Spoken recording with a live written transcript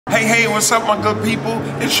Hey, what's up, my good people?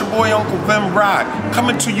 It's your boy, Uncle Vin Rock,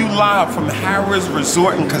 coming to you live from Harrah's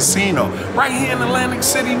Resort and Casino, right here in Atlantic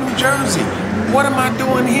City, New Jersey. What am I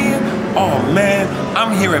doing here? Oh man,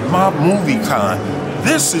 I'm here at Mobmoviecon.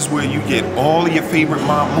 This is where you get all of your favorite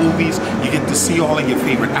mob movies. You get to see all of your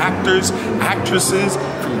favorite actors, actresses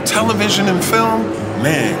from television and film.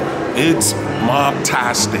 Man, it's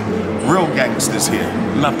mob-tastic. Real gangsters here,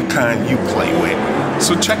 not the kind you play with.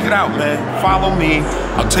 So check it out, man. Follow me.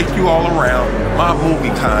 I'll take you all around.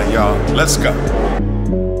 Mobmoviecon, y'all. Let's go.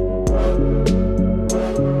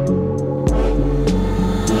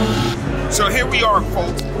 So here we are,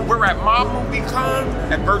 folks. We're at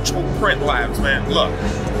Mobmoviecon at Virtual Print Labs, man. Look,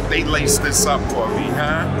 they laced this up for me,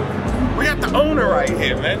 huh? We got the owner right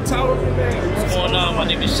here, man. Tell him your name. What's going on? My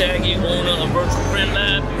name is Shaggy, owner of Virtual Print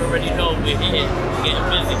Lab. You already know we're here. We're getting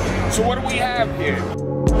busy. So what do we have here?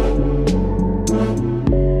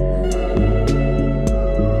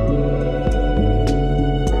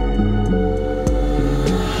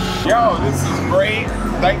 Yo, this is great.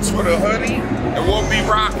 Thanks for the hoodie. And we'll be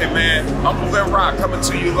rocking, man. Uncle Vin Rock coming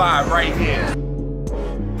to you live right here.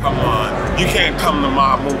 Come on, you can't come to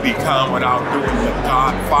Mobmoviecon without doing the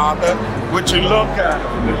Godfather. Would you look at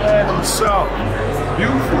him, the man himself.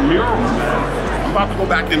 Beautiful mural, man. I'm about to go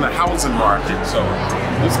back in the housing market, so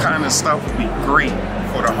this kind of stuff would be great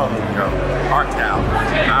for the home, art gallery.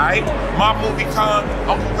 Alright, Mobmoviecon,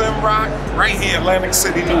 Uncle Vin Rock, right here, Atlantic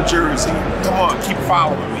City, New Jersey. Come on, keep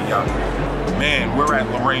following me, y'all. Man, we're at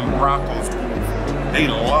Lorraine Bracco's booth. They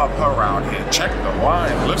love her out here. Check the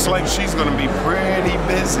line. Looks like she's gonna be pretty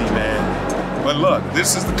busy, man. But look,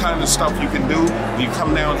 this is the kind of stuff you can do when you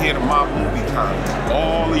come down here to Mobmoviecon.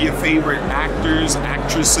 All of your favorite actors,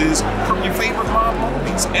 actresses from your favorite mob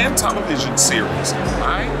movies and television series.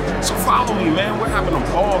 Alright? So follow me, man. We're having a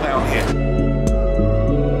ball down here.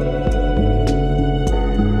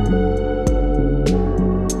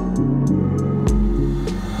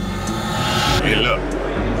 Hey, look.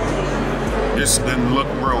 This didn't look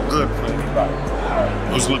real good for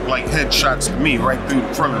anybody. Those look like headshots to me right through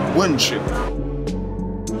the front of the windshield.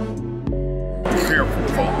 Be careful,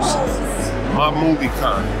 folks.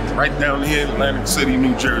 Mobmoviecon, right down here in Atlantic City,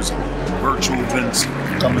 New Jersey. Virtual events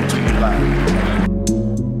coming to you live.